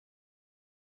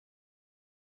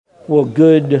Well,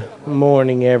 good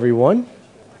morning, everyone.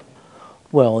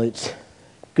 Well, it's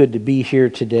good to be here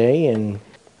today, and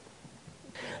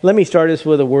let me start us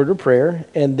with a word of prayer,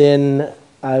 and then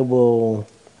I will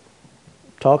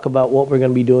talk about what we're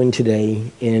going to be doing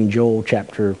today in Joel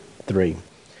chapter 3.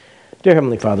 Dear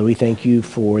Heavenly Father, we thank you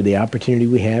for the opportunity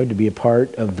we have to be a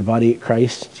part of the body of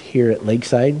Christ here at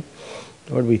Lakeside.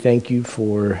 Lord, we thank you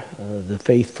for the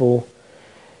faithful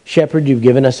shepherd you've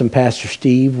given us in Pastor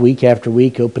Steve, week after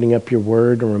week, opening up your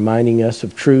word and reminding us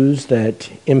of truths that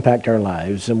impact our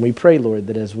lives. And we pray, Lord,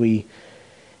 that as we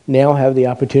now have the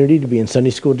opportunity to be in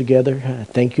Sunday school together,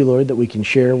 thank you, Lord, that we can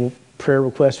share prayer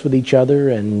requests with each other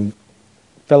and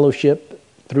fellowship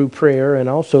through prayer. And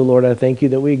also, Lord, I thank you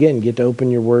that we again get to open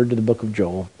your word to the book of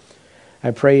Joel.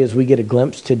 I pray as we get a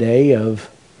glimpse today of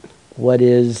what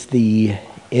is the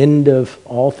end of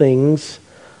all things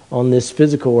on this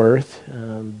physical earth,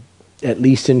 at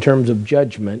least in terms of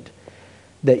judgment,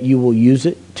 that you will use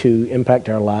it to impact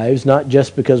our lives, not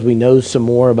just because we know some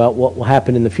more about what will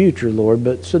happen in the future, Lord,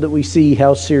 but so that we see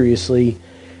how seriously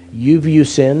you view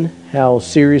sin, how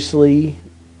seriously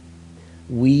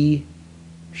we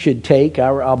should take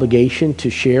our obligation to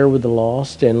share with the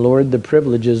lost, and Lord, the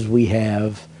privileges we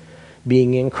have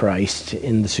being in Christ,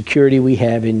 in the security we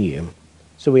have in you.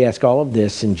 So we ask all of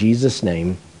this in Jesus'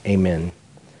 name, amen.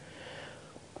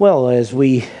 Well, as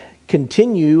we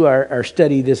continue our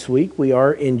study this week, we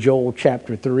are in Joel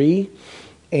chapter 3,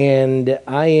 and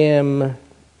I am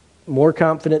more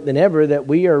confident than ever that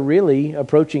we are really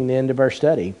approaching the end of our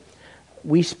study.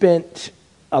 We spent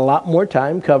a lot more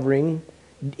time covering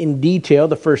in detail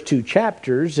the first two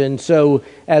chapters, and so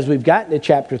as we've gotten to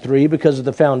chapter 3, because of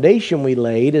the foundation we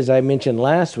laid, as I mentioned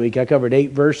last week, I covered 8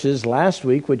 verses last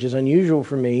week, which is unusual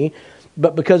for me.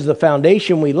 But because of the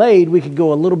foundation we laid, we could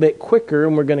go a little bit quicker,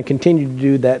 and we're going to continue to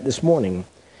do that this morning.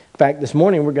 In fact, this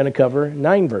morning we're going to cover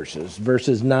 9 verses,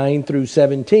 verses 9 through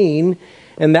 17,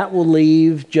 and that will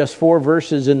leave just 4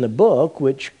 verses in the book,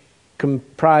 which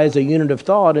comprise a unit of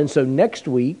thought. And so next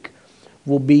week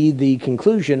will be the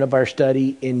conclusion of our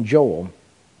study in Joel.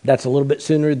 That's a little bit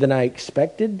sooner than I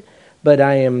expected, but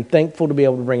I am thankful to be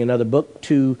able to bring another book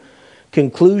to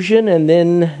conclusion, and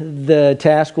then the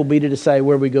task will be to decide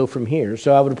where we go from here.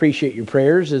 So I would appreciate your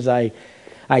prayers as I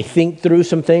think through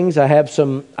some things. I have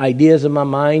some ideas in my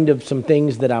mind of some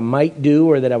things that I might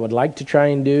do or that I would like to try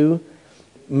and do.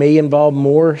 It may involve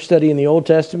more study in the Old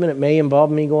Testament. It may involve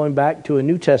me going back to a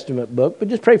New Testament book, but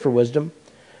just pray for wisdom.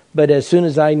 But as soon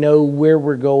as I know where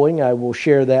we're going, I will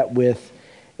share that with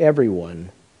everyone.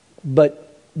 But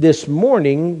this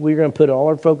morning, we're going to put all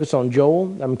our focus on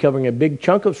Joel. I'm covering a big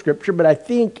chunk of Scripture, but I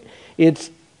think it's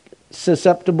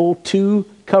susceptible to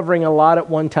covering a lot at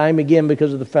one time, again,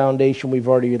 because of the foundation we've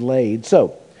already laid.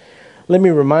 So, let me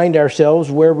remind ourselves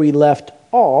where we left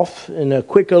off in a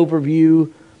quick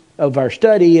overview of our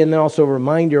study, and then also a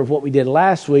reminder of what we did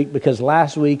last week, because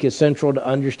last week is central to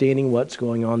understanding what's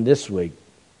going on this week.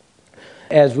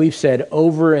 As we've said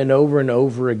over and over and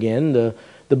over again, the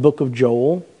book of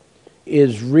Joel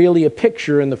is really a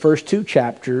picture in the first 2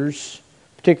 chapters,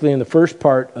 particularly in the first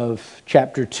part of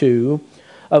chapter 2,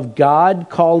 of God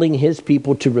calling his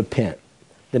people to repent.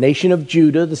 The nation of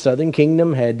Judah, the southern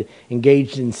kingdom, had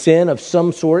engaged in sin of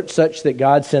some sort, such that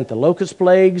God sent the locust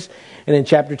plagues. And in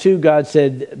chapter 2, God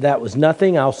said, that was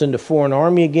nothing. I'll send a foreign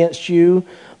army against you.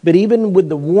 But even with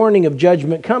the warning of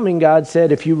judgment coming, God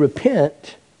said, if you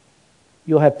repent,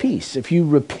 you'll have peace. If you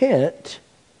repent,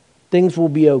 things will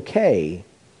be okay.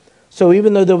 So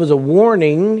even though there was a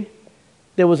warning,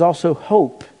 there was also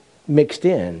hope mixed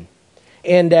in.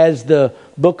 And as the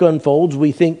book unfolds,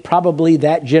 we think probably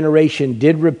that generation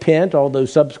did repent, although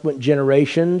subsequent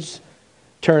generations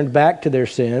turned back to their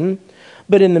sin.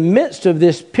 But in the midst of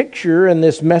this picture and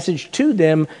this message to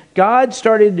them, God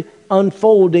started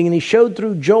unfolding, and he showed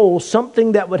through Joel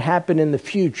something that would happen in the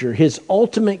future, his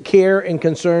ultimate care and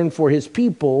concern for his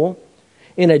people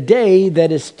in a day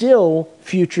that is still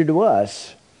future to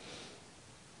us.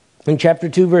 In chapter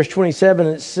 2, verse 27,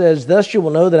 it says, thus you will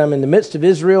know that I'm in the midst of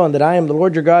Israel, and that I am the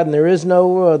Lord your God, and there is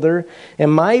no other,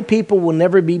 and my people will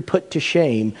never be put to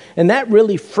shame. And that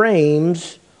really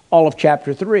frames all of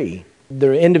chapter 3.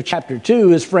 The end of chapter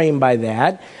 2 is framed by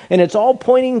that, and it's all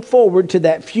pointing forward to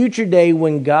that future day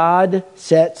when God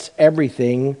sets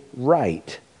everything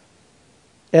right.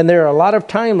 And there are a lot of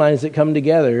timelines that come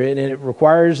together, and it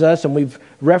requires us, and we've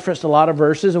referenced a lot of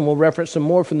verses, and we'll reference some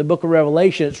more from the book of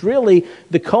Revelation. It's really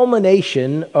the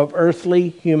culmination of earthly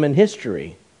human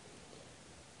history.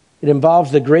 It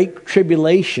involves the Great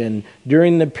Tribulation.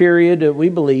 During the period that we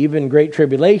believe in Great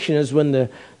Tribulation is when the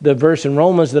verse in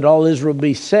Romans that all Israel will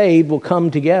be saved will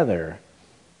come together.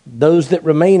 Those that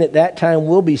remain at that time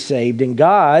will be saved, and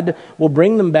God will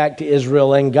bring them back to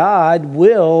Israel, and God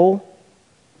will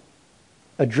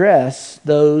address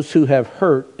those who have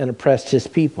hurt and oppressed his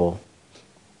people.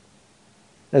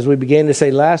 As we began to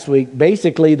say last week,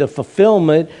 basically the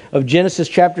fulfillment of Genesis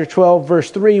chapter 12,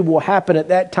 verse 3 will happen at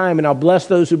that time, and I'll bless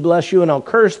those who bless you, and I'll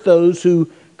curse those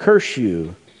who curse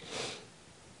you.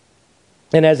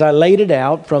 And as I laid it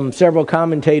out from several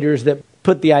commentators that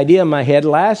put the idea in my head,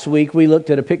 last week we looked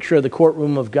at a picture of the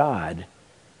courtroom of God.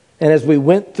 And as we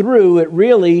went through, it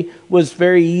really was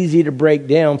very easy to break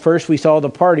down. First, we saw the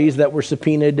parties that were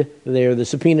subpoenaed there, the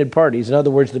subpoenaed parties. In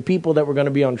other words, the people that were going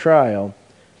to be on trial.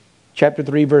 Chapter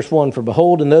 3, verse 1, for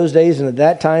behold, in those days and at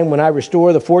that time when I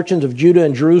restore the fortunes of Judah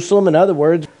and Jerusalem, in other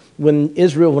words, when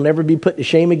Israel will never be put to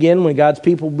shame again, when God's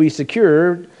people will be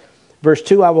secured. Verse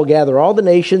 2, I will gather all the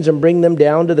nations and bring them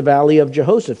down to the valley of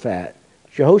Jehoshaphat.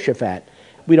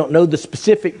 We don't know the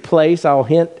specific place. I'll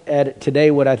hint at it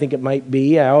today what I think it might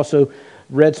be. I also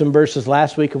read some verses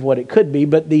last week of what it could be.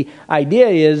 But the idea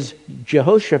is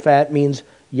Jehoshaphat means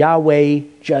Yahweh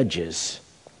judges.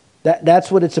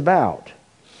 That's what it's about.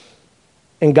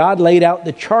 And God laid out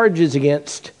the charges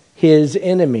against his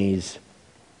enemies.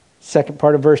 Second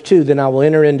part of verse 2, then I will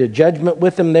enter into judgment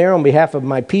with them there on behalf of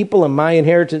my people and my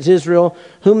inheritance Israel,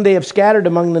 whom they have scattered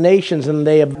among the nations, and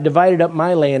they have divided up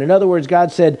my land. In other words,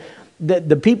 God said,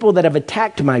 the people that have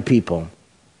attacked my people,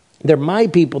 they're my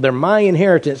people, they're my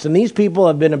inheritance, and these people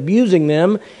have been abusing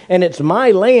them, and it's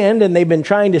my land, and they've been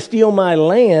trying to steal my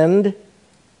land.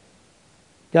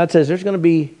 God says there's going to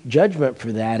be judgment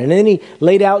for that. And then he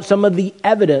laid out some of the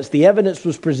evidence. The evidence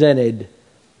was presented.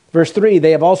 Verse 3,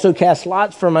 they have also cast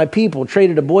lots for my people,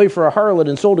 traded a boy for a harlot,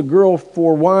 and sold a girl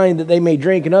for wine that they may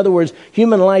drink. In other words,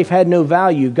 human life had no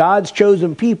value. God's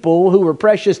chosen people, who were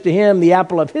precious to him, the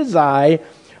apple of his eye,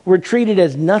 were treated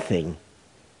as nothing.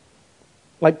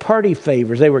 Like party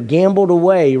favors. They were gambled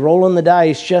away, rolling the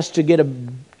dice just to get a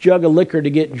jug of liquor to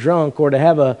get drunk or to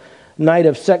have a night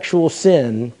of sexual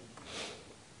sin.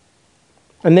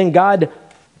 And then God,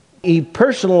 he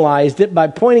personalized it by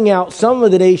pointing out some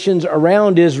of the nations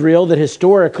around Israel that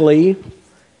historically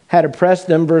had oppressed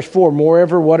them. Verse 4,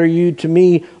 moreover, what are you to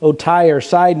me, O Tyre,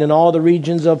 Sidon, and all the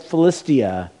regions of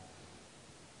Philistia?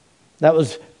 That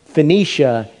was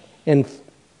Phoenicia and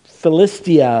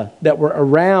Philistia that were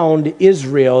around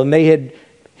Israel, and they had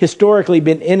historically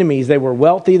been enemies. They were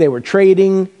wealthy, they were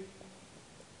trading.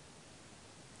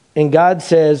 And God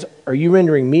says, are you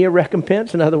rendering me a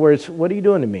recompense? In other words, what are you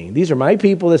doing to me? These are my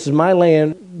people, this is my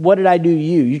land. What did I do to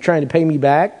you? You trying to pay me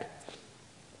back?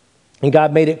 And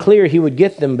God made it clear he would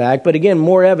get them back. But again,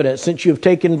 more evidence. Since you have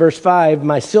taken, verse 5,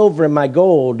 my silver and my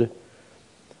gold,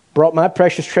 brought my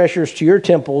precious treasures to your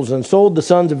temples, and sold the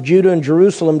sons of Judah and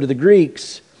Jerusalem to the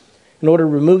Greeks, in order to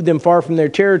remove them far from their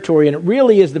territory. And it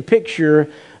really is the picture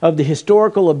of the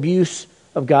historical abuse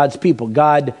of God's people.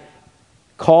 God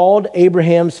called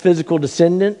Abraham's physical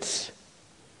descendants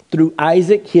through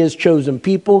Isaac, his chosen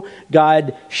people.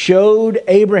 God showed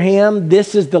Abraham,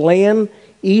 this is the land,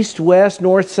 east, west,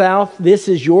 north, south, this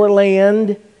is your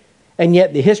land. And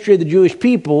yet the history of the Jewish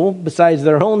people, besides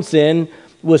their own sin,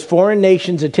 was foreign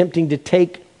nations attempting to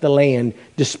take the land,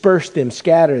 disperse them,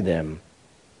 scatter them.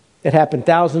 It happened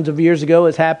thousands of years ago.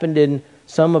 It's happened in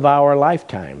some of our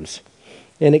lifetimes.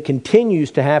 And it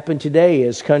continues to happen today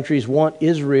as countries want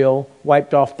Israel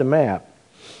wiped off the map.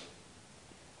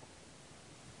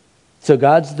 So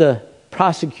God's the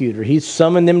prosecutor. He's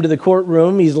summoned them to the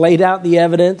courtroom. He's laid out the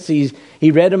evidence. He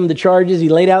read them the charges. He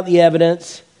laid out the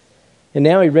evidence. And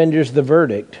now he renders the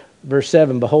verdict. Verse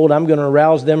 7, behold, I'm going to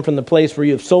arouse them from the place where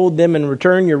you have sold them and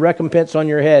return your recompense on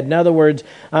your head. In other words,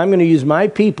 I'm going to use my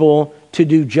people to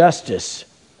do justice.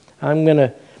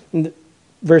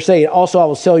 Verse 8, also I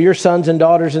will sell your sons and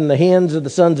daughters in the hands of the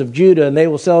sons of Judah, and they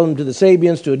will sell them to the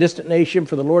Sabians, to a distant nation,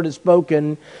 for the Lord has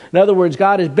spoken. In other words,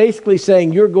 God is basically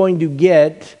saying you're going to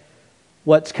get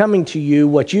what's coming to you.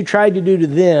 What you tried to do to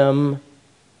them,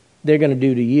 they're going to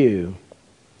do to you. You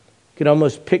can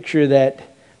almost picture that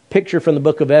picture from the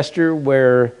book of Esther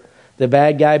where the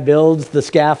bad guy builds the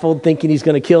scaffold thinking he's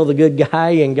going to kill the good guy,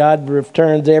 and God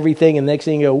returns everything, and next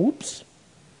thing you go, whoops.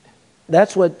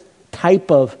 That's what type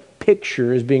of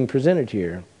picture is being presented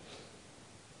here.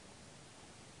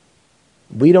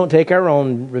 We don't take our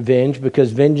own revenge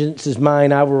because vengeance is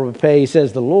mine, I will repay,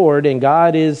 says the Lord, and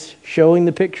God is showing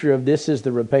the picture of this is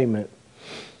the repayment.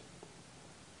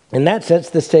 And that sets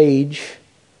the stage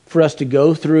for us to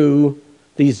go through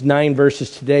these 9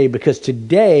 verses today, because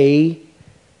today,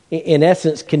 in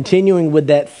essence, continuing with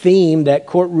that theme, that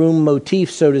courtroom motif,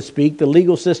 so to speak, the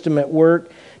legal system at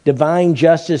work, divine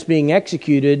justice being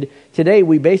executed, today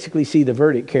we basically see the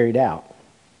verdict carried out.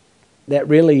 That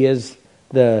really is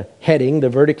the heading. The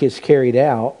verdict is carried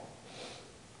out.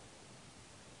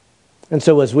 And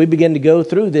so as we begin to go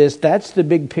through this, that's the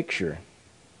big picture.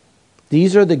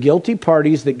 These are the guilty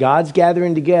parties that God's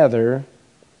gathering together,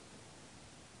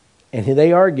 and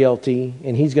they are guilty,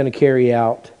 and He's going to carry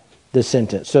out the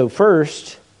sentence. So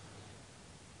first,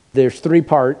 there's three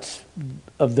parts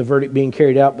of the verdict being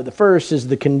carried out, but the first is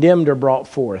the condemned are brought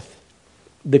forth.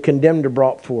 The condemned are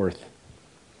brought forth.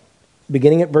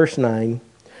 Beginning at verse 9,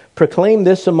 proclaim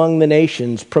this among the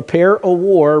nations, prepare a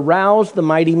war, rouse the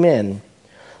mighty men.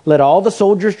 Let all the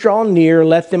soldiers draw near,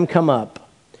 let them come up.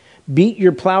 Beat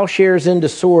your plowshares into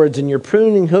swords and your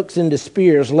pruning hooks into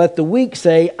spears. Let the weak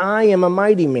say, I am a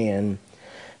mighty man.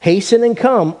 Hasten and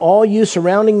come, all you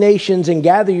surrounding nations, and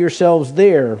gather yourselves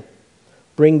there.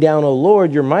 Bring down, O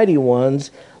Lord, your mighty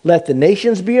ones. Let the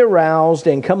nations be aroused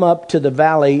and come up to the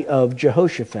valley of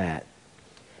Jehoshaphat.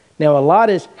 Now, a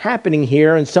lot is happening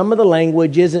here, and some of the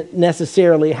language isn't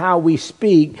necessarily how we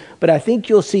speak, but I think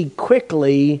you'll see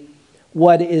quickly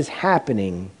what is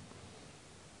happening.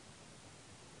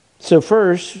 So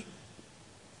first,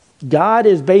 God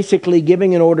is basically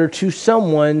giving an order to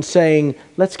someone saying,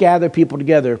 let's gather people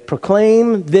together.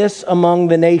 Proclaim this among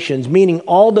the nations, meaning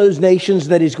all those nations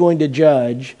that He's going to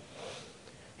judge.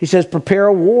 He says, prepare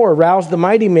a war, rouse the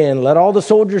mighty men, let all the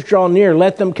soldiers draw near,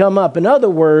 let them come up. In other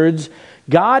words,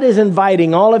 God is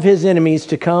inviting all of His enemies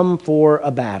to come for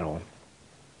a battle.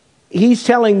 He's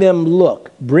telling them,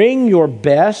 look, bring your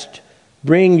best,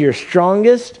 bring your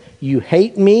strongest. You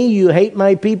hate me, you hate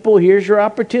my people, here's your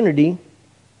opportunity.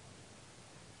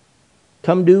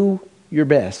 Come do your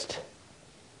best.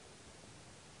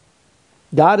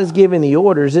 God is giving the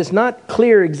orders. It's not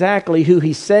clear exactly who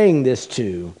He's saying this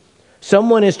to.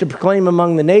 Someone is to proclaim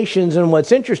among the nations, and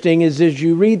what's interesting is as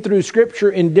you read through Scripture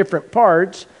in different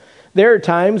parts, there are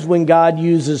times when God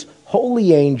uses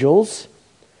holy angels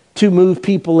to move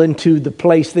people into the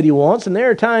place that He wants, and there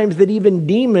are times that even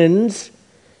demons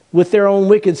with their own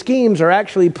wicked schemes are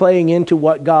actually playing into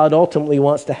what God ultimately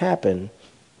wants to happen.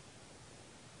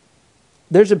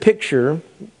 There's a picture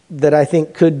that I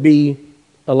think could be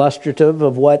illustrative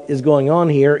of what is going on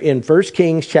here in 1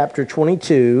 Kings chapter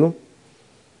 22.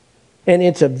 And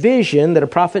it's a vision that a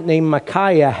prophet named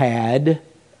Micaiah had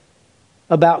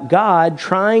about God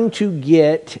trying to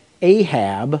get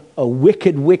Ahab, a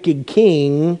wicked, wicked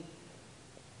king,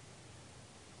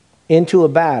 into a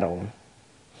battle.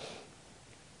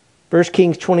 1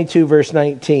 Kings 22, verse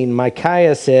 19,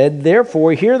 Micaiah said,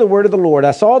 therefore, hear the word of the Lord.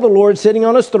 I saw the Lord sitting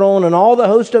on His throne and all the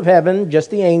host of heaven, just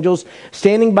the angels,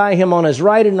 standing by Him on His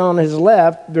right and on His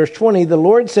left. Verse 20, the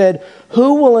Lord said,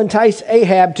 who will entice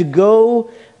Ahab to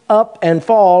go up and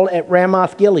fall at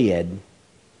Ramoth Gilead?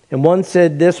 And one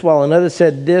said this while another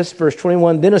said this. Verse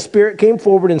 21, then a spirit came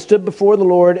forward and stood before the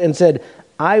Lord and said,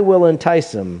 I will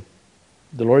entice him.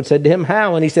 The Lord said to him,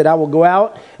 how? And he said, I will go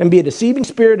out and be a deceiving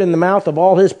spirit in the mouth of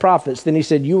all his prophets. Then he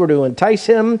said, you are to entice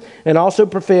him and also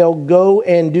prevail. Go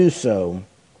and do so.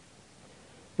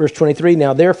 Verse 23,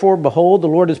 now therefore, behold, the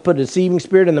Lord has put a deceiving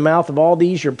spirit in the mouth of all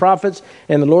these your prophets,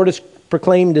 and the Lord has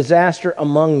proclaimed disaster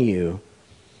among you.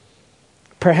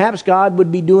 Perhaps God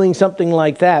would be doing something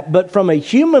like that. But from a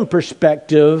human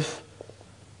perspective,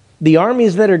 the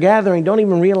armies that are gathering don't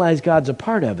even realize God's a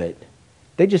part of it.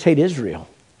 They just hate Israel.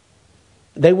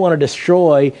 They want to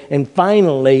destroy and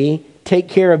finally take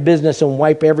care of business and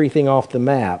wipe everything off the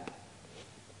map.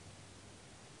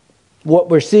 What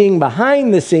we're seeing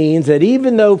behind the scenes, that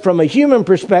even though from a human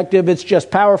perspective it's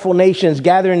just powerful nations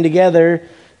gathering together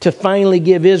to finally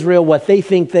give Israel what they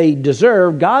think they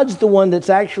deserve, God's the one that's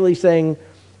actually saying,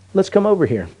 let's come over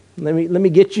here. Let me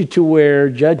get you to where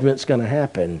judgment's going to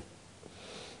happen.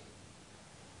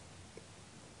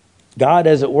 God,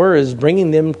 as it were, is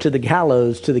bringing them to the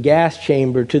gallows, to the gas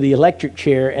chamber, to the electric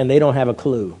chair, and they don't have a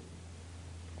clue.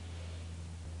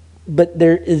 But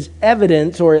there is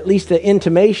evidence, or at least an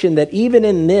intimation, that even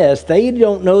in this, they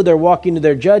don't know they're walking to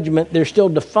their judgment. They're still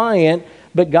defiant,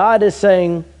 but God is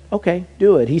saying, okay,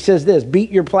 do it. He says this,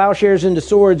 beat your plowshares into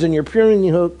swords and your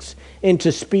pruning hooks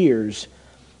into spears.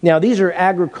 Now, these are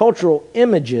agricultural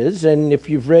images, and if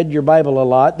you've read your Bible a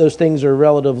lot, those things are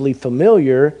relatively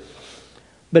familiar.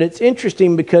 But it's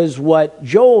interesting because what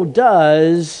Joel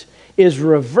does is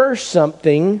reverse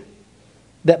something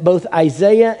that both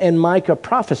Isaiah and Micah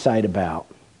prophesied about.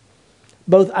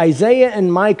 Both Isaiah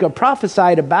and Micah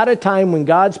prophesied about a time when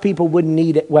God's people wouldn't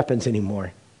need weapons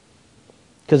anymore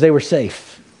because they were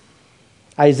safe.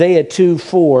 Isaiah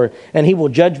 2:4, and he will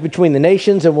judge between the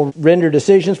nations and will render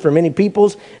decisions for many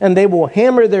peoples, and they will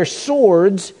hammer their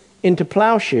swords into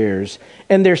plowshares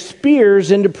and their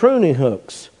spears into pruning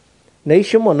hooks.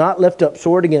 Nation will not lift up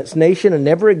sword against nation, and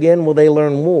never again will they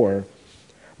learn war.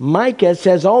 Micah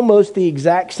says almost the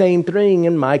exact same thing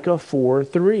in Micah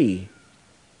 4:3.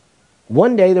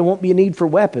 One day there won't be a need for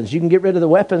weapons. You can get rid of the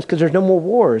weapons because there's no more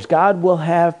wars. God will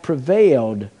have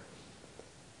prevailed.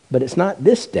 But it's not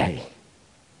this day.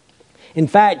 In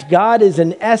fact, God is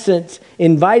in essence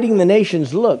inviting the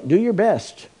nations, look, do your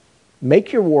best.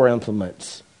 Make your war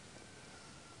implements.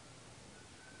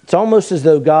 It's almost as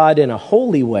though God, in a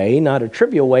holy way, not a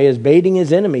trivial way, is baiting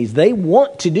his enemies. They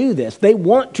want to do this. They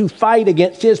want to fight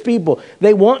against his people.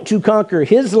 They want to conquer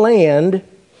his land.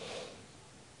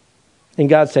 And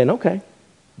God's saying, okay,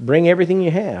 bring everything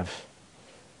you have.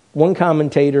 One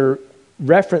commentator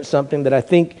referenced something that I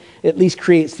think at least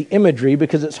creates the imagery,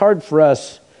 because it's hard for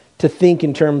us to think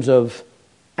in terms of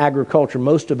agriculture.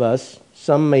 Most of us,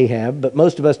 some may have, but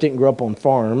most of us didn't grow up on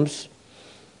farms.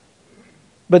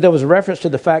 But there was a reference to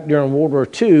the fact during World War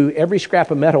II, every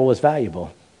scrap of metal was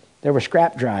valuable. There were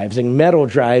scrap drives and metal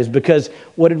drives because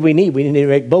what did we need? We needed to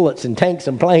make bullets and tanks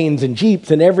and planes and jeeps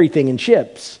and everything and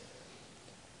ships.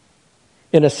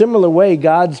 In a similar way,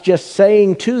 God's just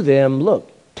saying to them, look,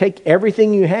 take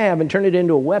everything you have and turn it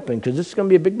into a weapon because this is going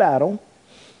to be a big battle.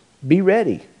 Be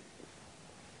ready.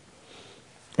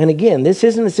 And again, this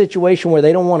isn't a situation where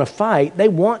they don't want to fight. They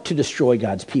want to destroy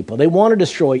God's people. They want to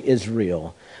destroy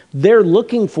Israel. They're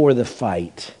looking for the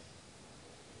fight.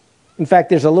 In fact,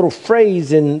 there's a little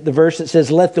phrase in the verse that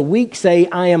says, let the weak say,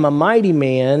 I am a mighty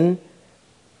man.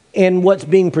 And what's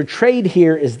being portrayed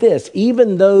here is this: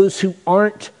 even those who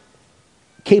aren't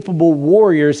capable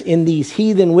warriors in these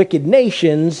heathen, wicked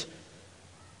nations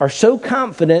are so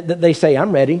confident that they say,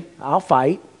 I'm ready, I'll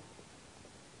fight.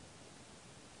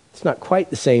 It's not quite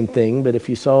the same thing, but if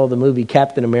you saw the movie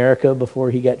Captain America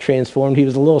before he got transformed, he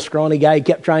was a little scrawny guy. He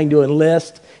kept trying to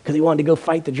enlist because he wanted to go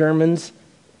fight the Germans.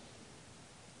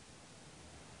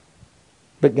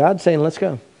 But God's saying, let's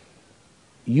go.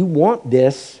 You want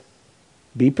this.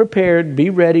 Be prepared, be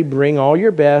ready, bring all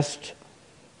your best.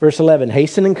 Verse 11,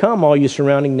 hasten and come, all you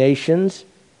surrounding nations,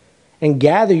 and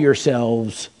gather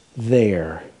yourselves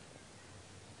there.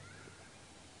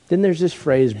 Then there's this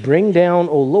phrase, bring down,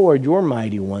 O Lord, your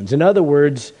mighty ones. In other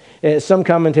words, as some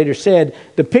commentators said,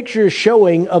 the picture is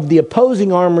showing of the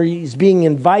opposing armies being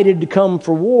invited to come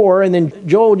for war, and then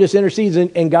Joel just intercedes,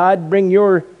 and God, bring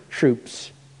your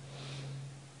troops.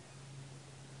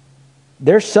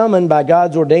 They're summoned by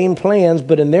God's ordained plans,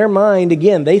 but in their mind,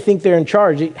 again, they think they're in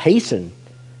charge. Hasten,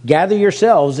 gather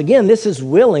yourselves. Again, this is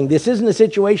willing. This isn't a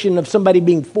situation of somebody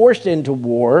being forced into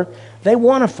war. They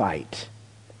want to fight.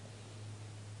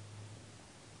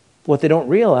 What they don't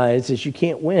realize is you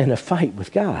can't win a fight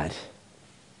with God.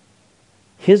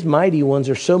 His mighty ones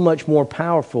are so much more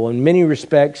powerful. In many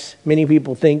respects, many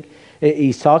people think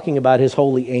he's talking about his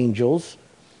holy angels.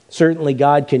 Certainly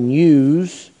God can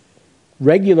use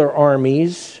regular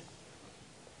armies,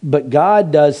 but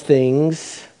God does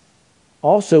things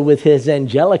also with his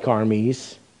angelic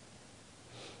armies.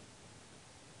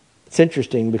 It's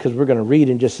interesting because we're going to read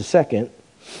in just a second.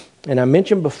 And I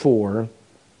mentioned before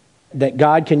that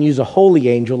God can use a holy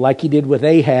angel like he did with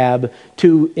Ahab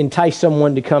to entice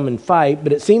someone to come and fight.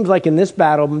 But it seems like in this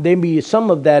battle, maybe some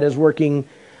of that is working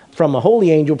from a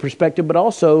holy angel perspective, but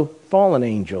also fallen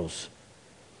angels.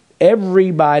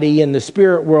 Everybody in the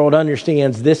spirit world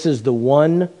understands this is the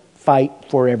one fight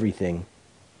for everything.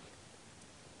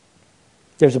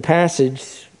 There's a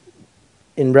passage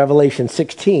in Revelation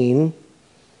 16,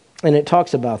 and it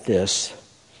talks about this.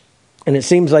 And it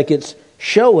seems like it's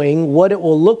showing what it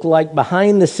will look like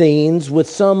behind the scenes with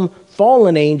some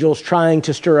fallen angels trying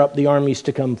to stir up the armies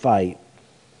to come fight.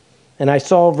 And I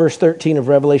saw verse 13 of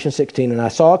Revelation 16, and I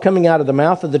saw coming out of the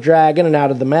mouth of the dragon and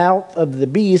out of the mouth of the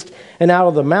beast and out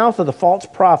of the mouth of the false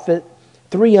prophet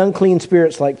 3 unclean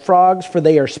spirits like frogs, for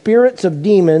they are spirits of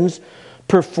demons,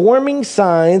 performing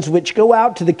signs which go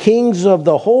out to the kings of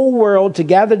the whole world to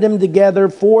gather them together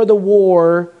for the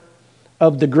war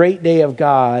of the great day of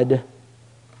God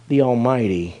the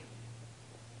Almighty.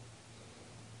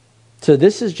 So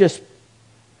this is just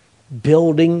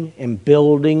building and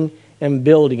building and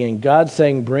building. And God's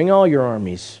saying, bring all your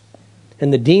armies.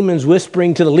 And the demons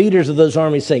whispering to the leaders of those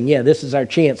armies saying, yeah, this is our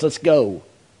chance. Let's go.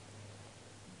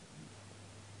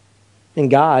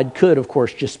 And God could, of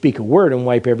course, just speak a word and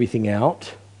wipe everything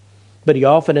out. But he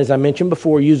often, as I mentioned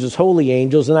before, uses holy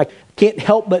angels. And I can't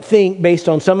help but think, based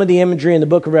on some of the imagery in the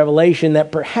book of Revelation,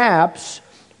 that perhaps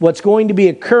what's going to be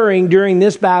occurring during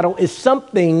this battle is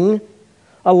something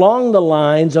along the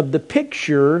lines of the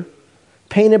picture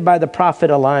painted by the prophet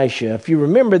Elisha. If you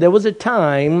remember, there was a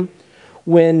time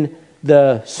when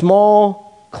the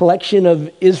small collection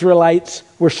of Israelites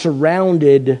were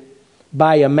surrounded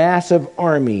by a massive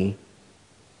army.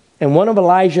 And one of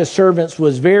Elijah's servants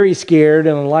was very scared,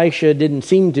 and Elisha didn't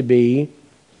seem to be.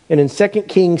 And in 2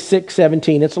 Kings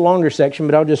 6:17, it's a longer section,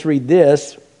 but I'll just read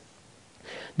this.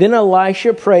 Then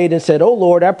Elisha prayed and said, "O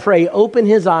Lord, I pray, open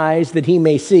his eyes that he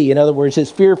may see." In other words,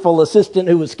 his fearful assistant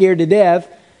who was scared to death,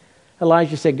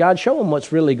 Elijah said, "God, show him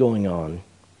what's really going on."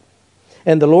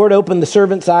 And the Lord opened the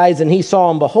servant's eyes, and he saw,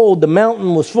 and behold, the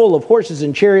mountain was full of horses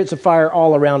and chariots of fire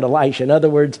all around Elisha. In other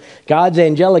words, God's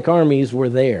angelic armies were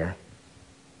there.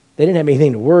 They didn't have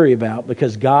anything to worry about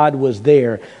because God was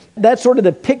there. That's sort of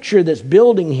the picture that's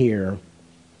building here.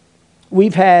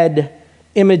 We've had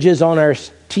images on our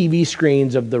TV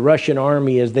screens of the Russian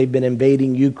army as they've been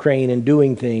invading Ukraine and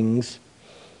doing things.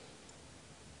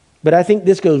 But I think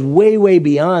this goes way, way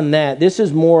beyond that. This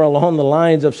is more along the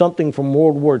lines of something from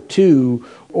World War II,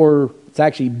 or it's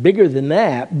actually bigger than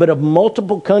that, but of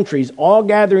multiple countries all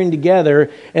gathering together,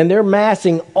 and they're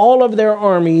massing all of their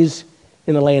armies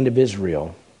in the land of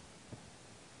Israel.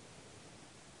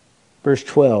 Verse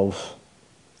 12,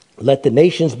 "Let the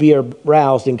nations be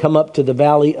aroused and come up to the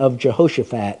valley of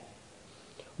Jehoshaphat,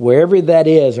 wherever that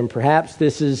is," and perhaps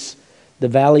this is the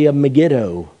valley of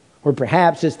Megiddo, or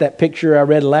perhaps it's that picture I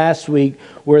read last week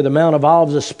where the Mount of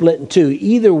Olives is split in two.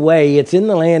 Either way, it's in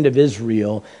the land of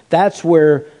Israel. That's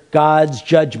where God's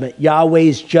judgment,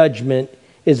 Yahweh's judgment,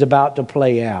 is about to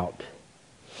play out.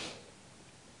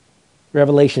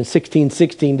 Revelation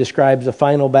 16:16 describes the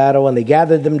final battle, and they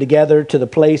gathered them together to the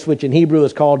place which in Hebrew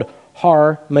is called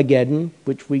Har-Mageddon,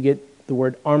 which we get the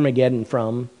word Armageddon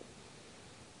from.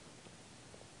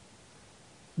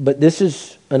 But this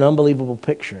is an unbelievable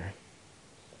picture.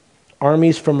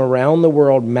 Armies from around the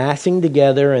world massing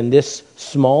together in this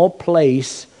small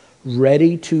place,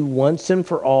 ready to once and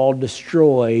for all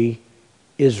destroy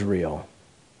Israel.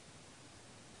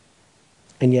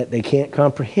 And yet they can't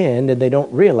comprehend, and they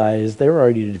don't realize they're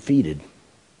already defeated.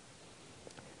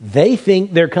 They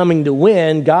think they're coming to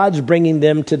win. God's bringing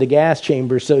them to the gas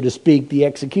chamber, so to speak, the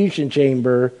execution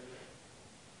chamber,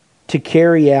 to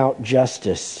carry out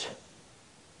justice.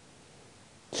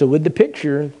 So with the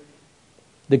picture,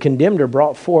 the condemned are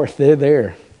brought forth. They're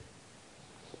there.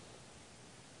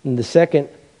 And the second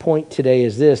point today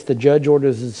is this: the judge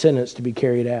orders the sentence to be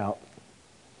carried out.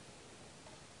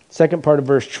 Second part of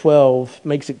verse 12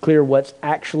 makes it clear what's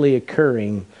actually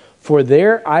occurring. "For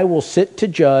there I will sit to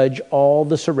judge all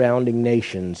the surrounding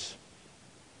nations."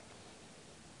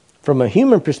 From a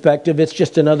human perspective, it's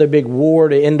just another big war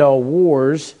to end all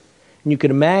wars. And you can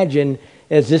imagine,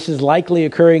 as this is likely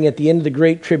occurring at the end of the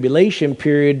Great Tribulation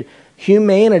period,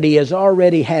 humanity has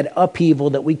already had upheaval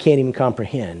that we can't even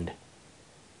comprehend.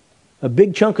 A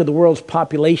big chunk of the world's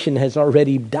population has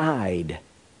already died.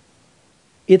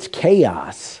 It's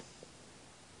chaos.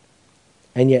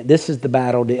 And yet this is the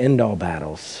battle to end all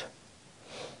battles.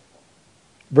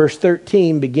 Verse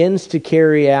 13 begins to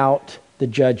carry out the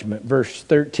judgment. Verse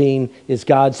 13 is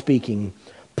God speaking.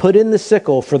 "Put in the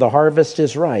sickle, for the harvest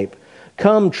is ripe.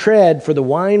 Come, tread, for the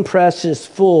winepress is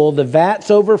full. The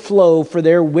vats overflow, for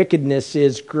their wickedness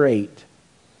is great."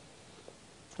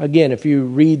 Again, if you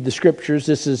read the scriptures,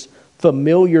 this is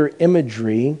familiar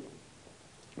imagery.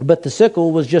 But the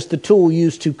sickle was just the tool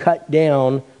used to cut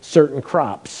down certain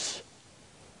crops.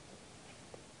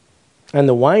 And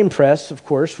the wine press, of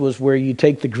course, was where you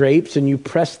take the grapes and you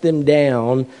press them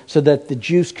down so that the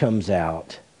juice comes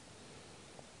out.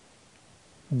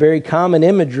 Very common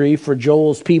imagery for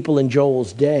Joel's people in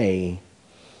Joel's day.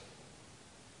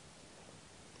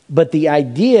 But the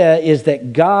idea is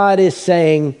that God is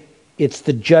saying, it's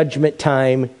the judgment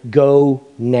time, go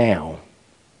now.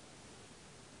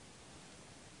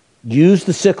 Use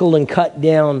the sickle and cut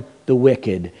down the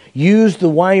wicked. Use the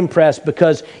winepress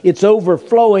because it's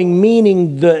overflowing,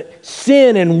 meaning the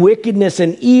sin and wickedness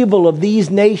and evil of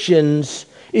these nations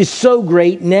is so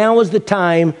great. Now is the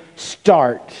time.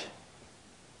 Start.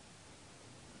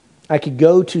 I could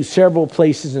go to several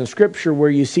places in Scripture where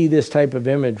you see this type of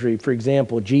imagery. For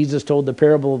example, Jesus told the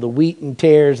parable of the wheat and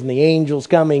tares and the angels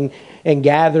coming and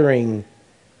gathering.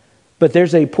 But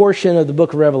there's a portion of the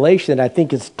book of Revelation that I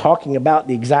think is talking about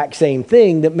the exact same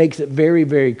thing that makes it very,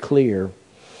 very clear.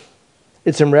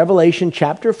 It's in Revelation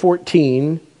chapter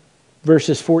 14,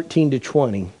 verses 14 to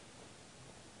 20.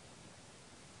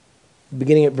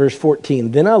 Beginning at verse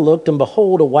 14. "Then I looked, and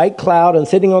behold, a white cloud, and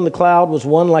sitting on the cloud was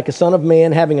one like a son of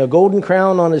man, having a golden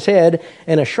crown on his head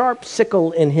and a sharp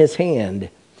sickle in his hand.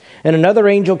 And another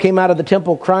angel came out of the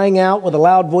temple, crying out with a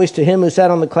loud voice to him who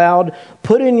sat on the cloud,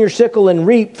 'Put in your sickle and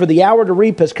reap, for the hour to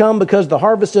reap has come, because the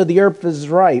harvest of the earth is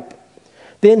ripe.'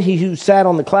 Then he who sat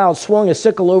on the cloud swung a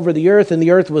sickle over the earth, and the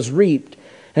earth was reaped.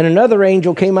 And another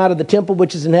angel came out of the temple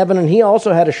which is in heaven, and he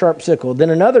also had a sharp sickle. Then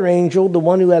another angel, the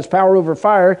one who has power over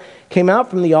fire, came out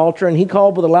from the altar, and he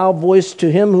called with a loud voice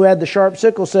to him who had the sharp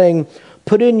sickle, saying,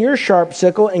 Put in your sharp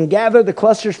sickle and gather the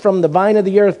clusters from the vine of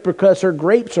the earth, because her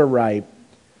grapes are ripe.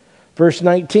 Verse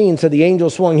 19, so the angel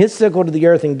swung his sickle to the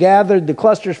earth and gathered the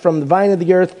clusters from the vine of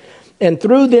the earth and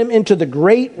threw them into the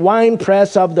great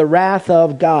winepress of the wrath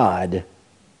of God.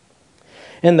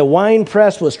 And the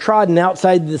winepress was trodden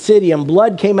outside the city, and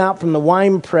blood came out from the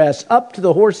winepress up to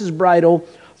the horse's bridle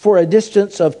for a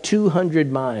distance of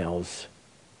 200 miles.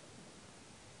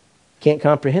 Can't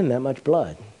comprehend that much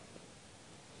blood.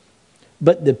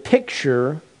 But the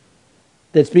picture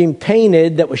that's being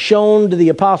painted that was shown to the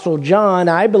Apostle John,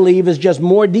 I believe, is just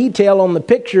more detail on the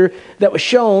picture that was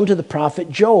shown to the prophet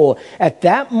Joel. At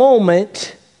that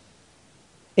moment,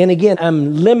 and again,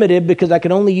 I'm limited because I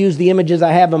can only use the images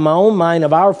I have in my own mind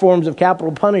of our forms of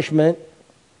capital punishment,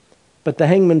 but the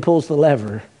hangman pulls the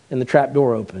lever and the trap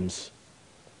door opens.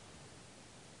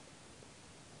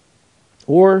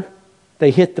 Or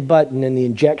they hit the button and the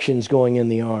injection's going in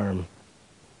the arm.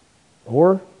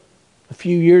 Or a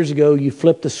few years ago, you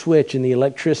flip the switch and the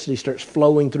electricity starts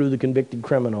flowing through the convicted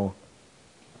criminal.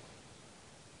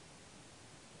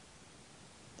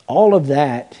 All of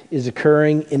that is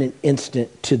occurring in an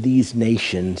instant to these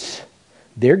nations.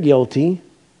 They're guilty.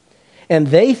 And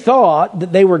they thought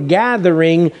that they were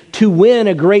gathering to win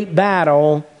a great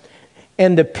battle.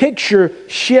 And the picture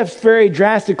shifts very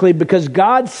drastically because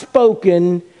God's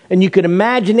spoken, and you could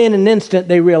imagine in an instant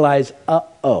they realize,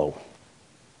 uh-oh.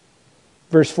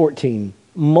 Verse 14,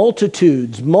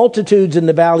 multitudes in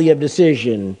the valley of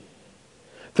decision.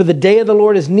 For the day of the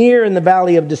Lord is near in the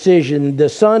valley of decision. The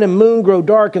sun and moon grow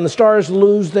dark and the stars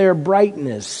lose their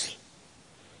brightness.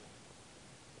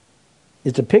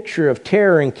 It's a picture of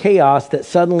terror and chaos that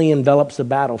suddenly envelops the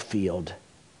battlefield.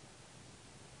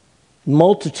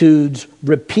 Multitudes,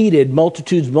 repeated,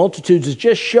 multitudes is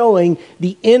just showing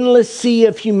the endless sea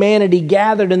of humanity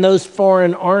gathered in those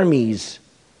foreign armies.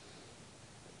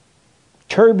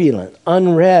 Turbulent,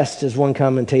 unrest, as one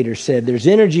commentator said. There's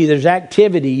energy, there's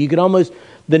activity. You could almost,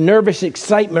 the nervous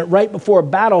excitement right before a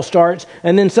battle starts,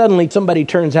 and then suddenly somebody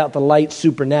turns out the lights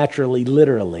supernaturally,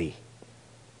 literally.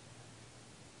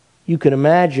 You can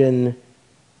imagine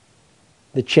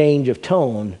the change of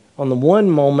tone. On the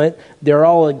one moment, they're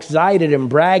all excited and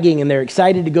bragging, and they're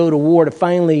excited to go to war to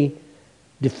finally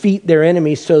defeat their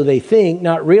enemies, so they think,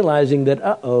 not realizing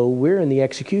that, we're in the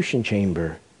execution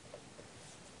chamber.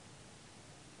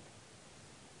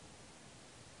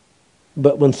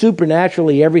 But when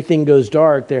supernaturally everything goes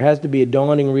dark, there has to be a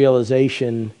dawning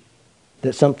realization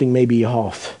that something may be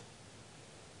off.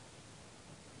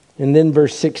 And then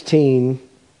verse 16,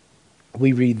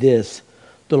 we read this.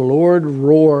 The Lord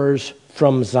roars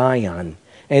from Zion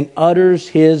and utters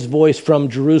his voice from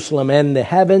Jerusalem, and the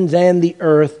heavens and the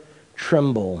earth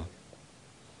tremble.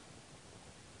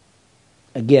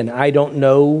 Again, I don't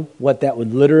know what that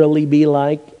would literally be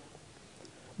like.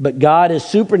 But God is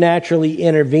supernaturally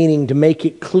intervening to make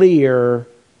it clear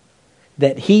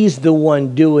that he's the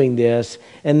one doing this.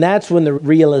 And that's when the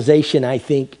realization, I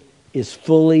think, is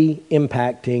fully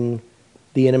impacting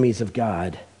the enemies of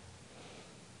God.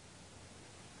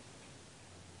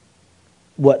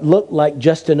 What looked like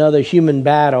just another human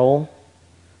battle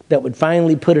that would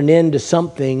finally put an end to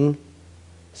something,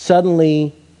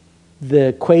 suddenly the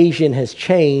equation has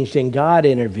changed and God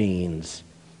intervenes.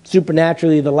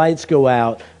 Supernaturally, the lights go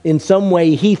out. In some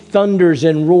way, he thunders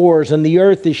and roars, and the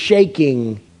earth is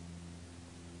shaking.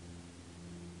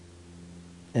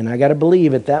 And I got to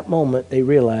believe at that moment, they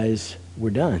realize we're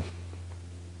done.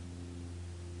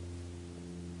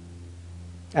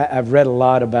 I've read a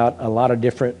lot about a lot of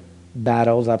different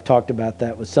battles. I've talked about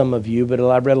that with some of you, but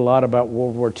I've read a lot about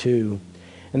World War II.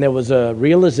 And there was a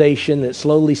realization that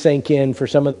slowly sank in for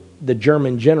some of the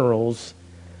German generals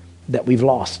that we've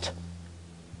lost.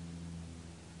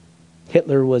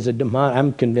 Hitler was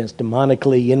I'm convinced,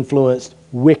 demonically influenced,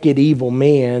 wicked, evil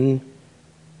man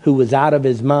who was out of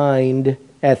his mind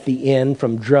at the end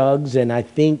from drugs and I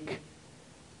think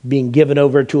being given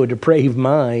over to a depraved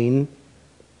mind.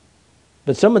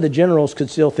 But some of the generals could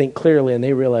still think clearly and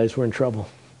they realized we're in trouble.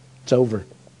 It's over.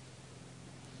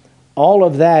 All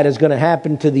of that is going to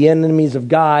happen to the enemies of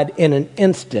God in an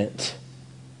instant.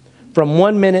 From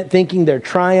 1 minute thinking they're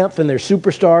triumph and they're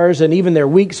superstars and even their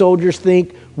weak soldiers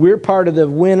think we're part of the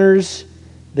winners,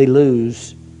 they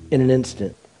lose in an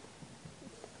instant.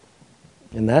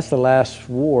 And that's the last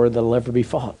war that'll ever be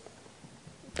fought.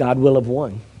 God will have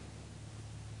won.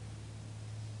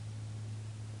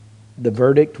 The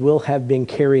verdict will have been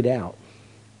carried out.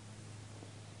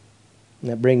 And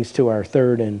that brings to our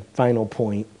third and final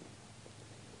point.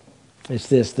 It's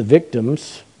this: the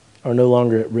victims are no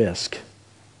longer at risk.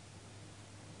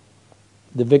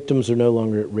 The victims are no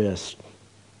longer at risk.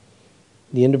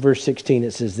 The end of verse 16,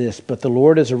 it says this: "But the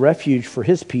Lord is a refuge for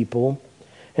his people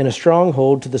and a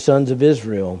stronghold to the sons of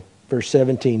Israel." Verse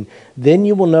 17, "Then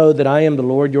you will know that I am the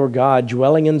Lord your God,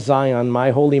 dwelling in Zion,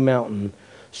 my holy mountain.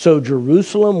 So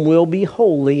Jerusalem will be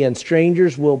holy, and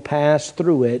strangers will pass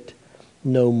through it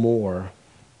no more."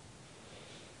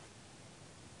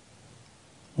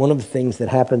 One of the things that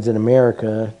happens in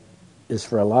America is,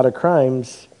 for a lot of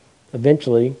crimes,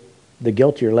 eventually the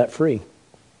guilty are let free.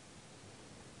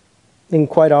 And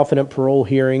quite often at parole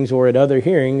hearings or at other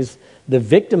hearings, the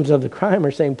victims of the crime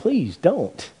are saying, please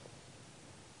don't.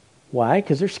 Why?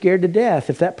 Because they're scared to death.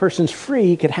 If that person's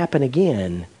free, it could happen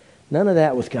again. None of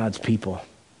that with God's people.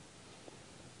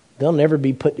 They'll never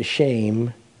be put to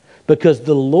shame, because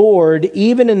the Lord,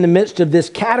 even in the midst of this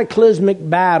cataclysmic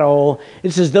battle,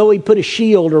 it's as though he put a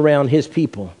shield around his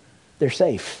people. They're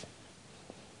safe.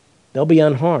 They'll be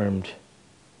unharmed.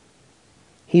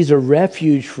 He's a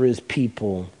refuge for his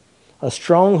people, a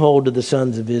stronghold to the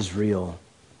sons of Israel.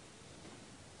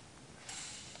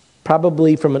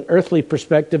 Probably from an earthly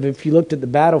perspective, if you looked at the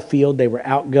battlefield, they were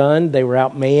outgunned, they were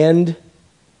outmanned,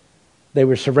 they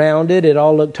were surrounded, it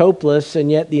all looked hopeless, and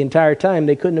yet the entire time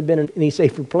they couldn't have been in any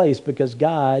safer place because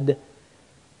God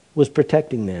was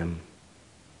protecting them.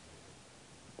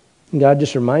 And God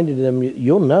just reminded them,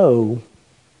 you'll know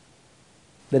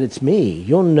that it's me.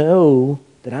 You'll know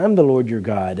that I'm the Lord your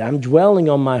God. I'm dwelling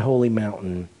on my holy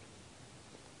mountain.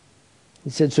 He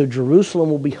said, so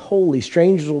Jerusalem will be holy.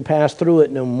 Strangers will pass through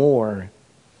it no more.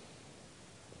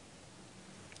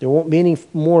 There won't be any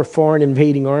more foreign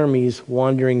invading armies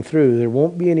wandering through. There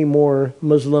won't be any more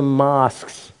Muslim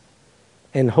mosques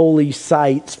and holy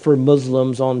sites for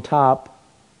Muslims on top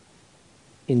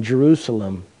in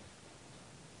Jerusalem.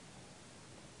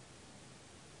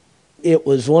 It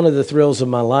was one of the thrills of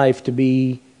my life to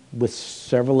be with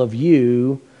several of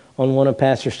you on one of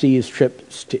Pastor Steve's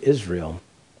trips to Israel.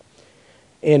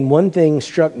 And one thing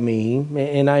struck me,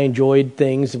 and I enjoyed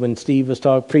things when Steve was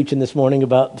preaching this morning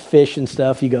about fish and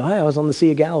stuff. You go, hey, I was on the Sea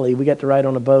of Galilee. We got to ride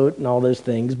on a boat and all those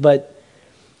things. But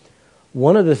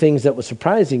one of the things that was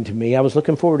surprising to me, I was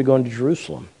looking forward to going to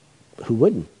Jerusalem. Who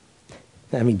wouldn't?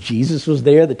 I mean, Jesus was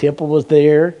there. The temple was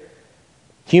there.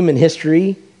 Human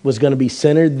history was going to be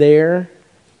centered there.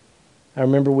 I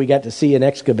remember we got to see an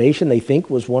excavation they think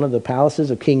was one of the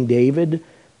palaces of King David.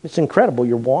 It's incredible.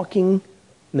 You're walking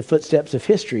in the footsteps of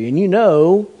history. And you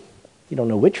don't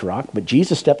know which rock, but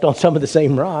Jesus stepped on some of the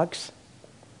same rocks.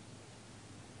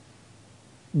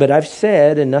 But I've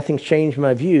said, and nothing's changed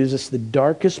my views, it's the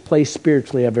darkest place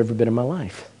spiritually I've ever been in my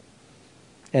life.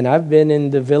 And I've been in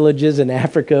the villages in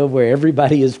Africa where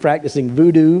everybody is practicing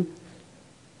voodoo.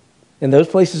 And those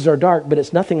places are dark, but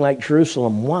it's nothing like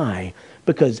Jerusalem. Why?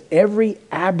 Because every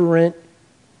aberrant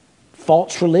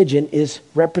false religion is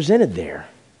represented there.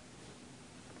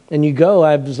 And you go,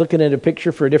 I was looking at a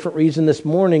picture for a different reason this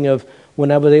morning of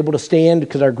when I was able to stand,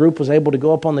 because our group was able to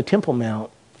go up on the Temple Mount,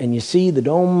 and you see the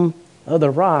Dome of the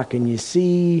Rock, and you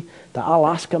see the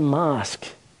Al-Aqsa Mosque.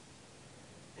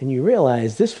 And you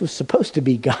realize this was supposed to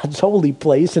be God's holy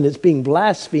place, and it's being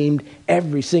blasphemed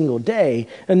every single day.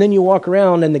 And then you walk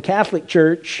around, and the Catholic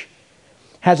Church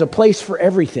has a place for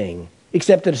everything,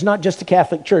 except that it's not just the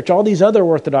Catholic Church. All these other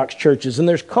Orthodox churches, and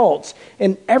there's cults,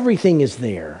 and everything is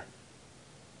there.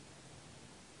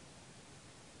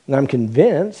 And I'm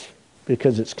convinced,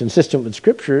 because it's consistent with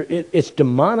Scripture, it's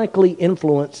demonically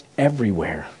influenced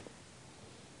everywhere.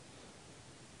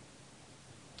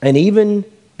 And even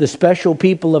the special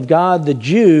people of God, the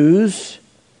Jews,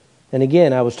 and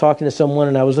again, I was talking to someone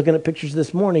and I was looking at pictures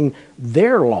this morning,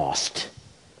 they're lost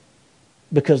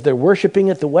because they're worshiping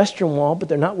at the Western Wall, but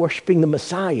they're not worshiping the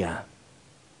Messiah.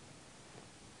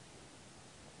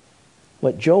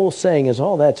 What Joel's saying is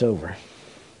all that's over.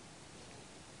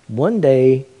 One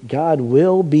day, God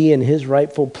will be in his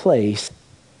rightful place,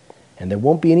 and there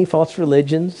won't be any false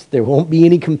religions. There won't be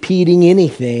any competing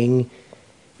anything.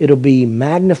 It'll be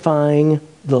magnifying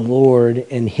the Lord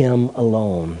and him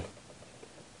alone.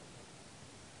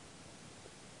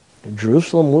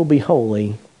 Jerusalem will be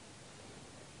holy,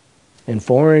 and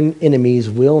foreign enemies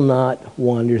will not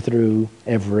wander through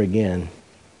ever again.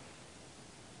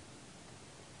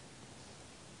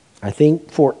 I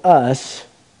think for us,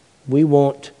 we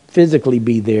won't physically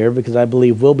be there because I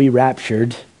believe we'll be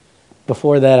raptured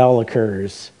before that all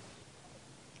occurs.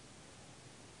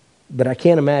 But I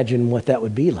can't imagine what that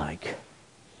would be like.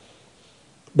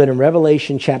 But in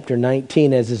Revelation chapter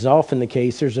 19, as is often the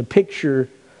case, there's a picture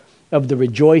of the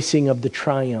rejoicing of the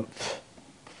triumph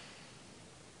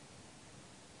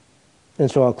And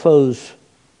so I'll close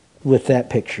with that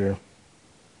picture.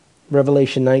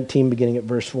 Revelation 19, beginning at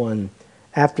verse 1.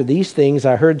 After these things,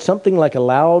 I heard something like a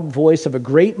loud voice of a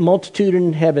great multitude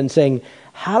in heaven saying,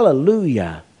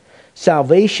 Hallelujah!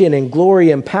 Salvation and glory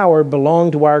and power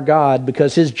belong to our God,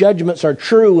 because his judgments are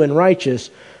true and righteous.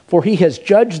 For he has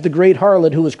judged the great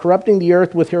harlot who is corrupting the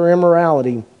earth with her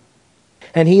immorality.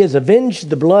 And he has avenged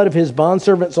the blood of his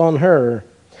bondservants on her.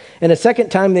 And a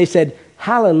second time they said,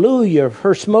 Hallelujah!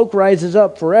 Her smoke rises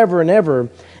up forever and ever.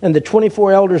 And the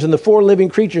 24 elders and the 4 living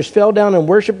creatures fell down and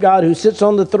worshiped God who sits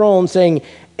on the throne, saying,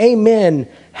 Amen,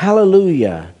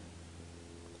 Hallelujah.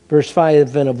 Verse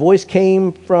 5, and a voice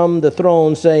came from the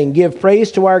throne saying, Give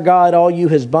praise to our God, all you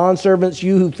his bondservants,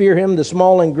 you who fear him, the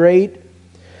small and great.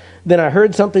 Then I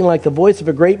heard something like the voice of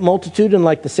a great multitude, and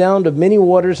like the sound of many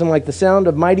waters, and like the sound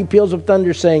of mighty peals of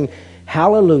thunder, saying,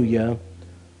 Hallelujah,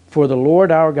 for the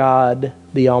Lord our God,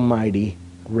 the Almighty,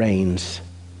 reigns.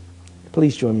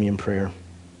 Please join me in prayer.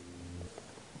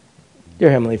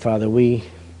 Dear Heavenly Father, we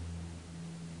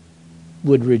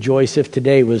would rejoice if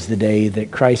today was the day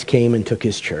that Christ came and took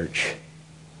his church.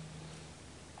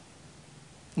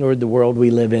 Lord, the world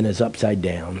we live in is upside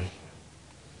down.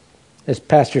 As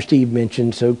Pastor Steve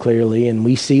mentioned so clearly, and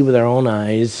we see with our own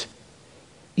eyes,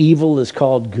 evil is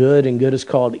called good and good is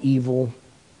called evil,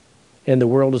 and the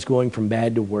world is going from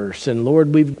bad to worse. And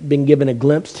Lord, we've been given a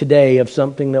glimpse today of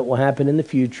something that will happen in the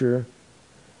future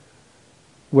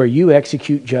where you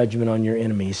execute judgment on your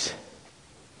enemies.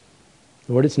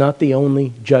 Lord, it's not the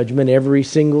only judgment. Every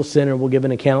single sinner will give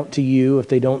an account to you if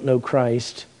they don't know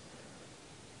Christ.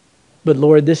 But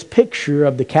Lord, this picture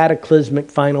of the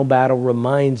cataclysmic final battle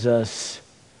reminds us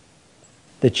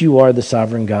that you are the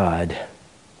sovereign God,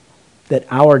 that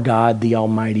our God, the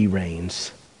Almighty,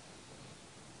 reigns.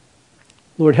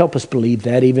 Lord, help us believe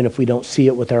that even if we don't see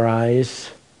it with our eyes.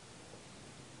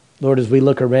 Lord, as we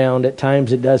look around, at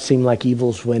times it does seem like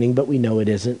evil's winning, but we know it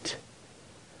isn't.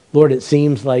 Lord, it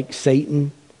seems like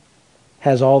Satan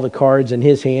has all the cards in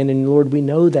his hand, and Lord, we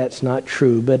know that's not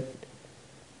true, but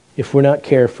if we're not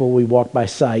careful, we walk by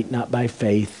sight, not by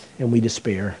faith, and we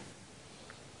despair.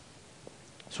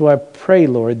 So I pray,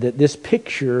 Lord, that this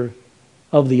picture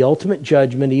of the ultimate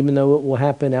judgment, even though it will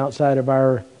happen outside of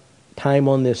our time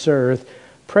on this earth,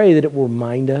 pray that it will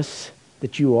remind us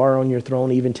that you are on your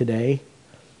throne even today,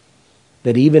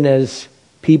 that even as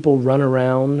people run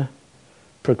around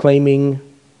proclaiming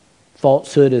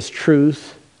falsehood as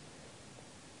truth,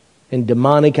 and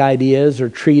demonic ideas are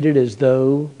treated as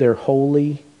though they're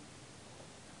holy,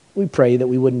 we pray that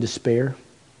we wouldn't despair,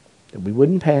 that we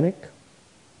wouldn't panic,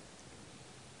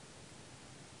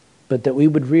 but that we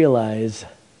would realize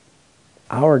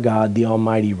our God, the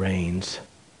Almighty, reigns.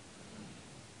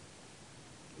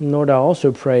 Lord, I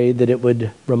also pray that it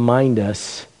would remind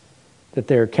us that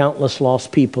there are countless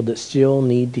lost people that still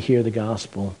need to hear the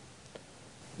gospel.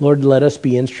 Lord, let us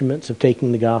be instruments of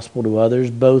taking the gospel to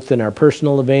others, both in our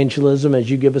personal evangelism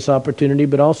as you give us opportunity,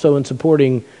 but also in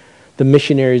supporting the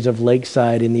missionaries of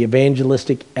Lakeside in the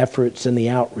evangelistic efforts and the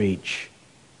outreach.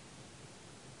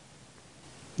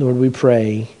 Lord, we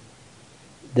pray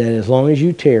that as long as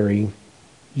you tarry,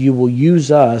 you will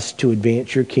use us to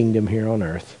advance your kingdom here on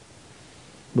earth.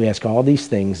 We ask all these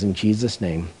things in Jesus'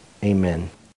 name. Amen.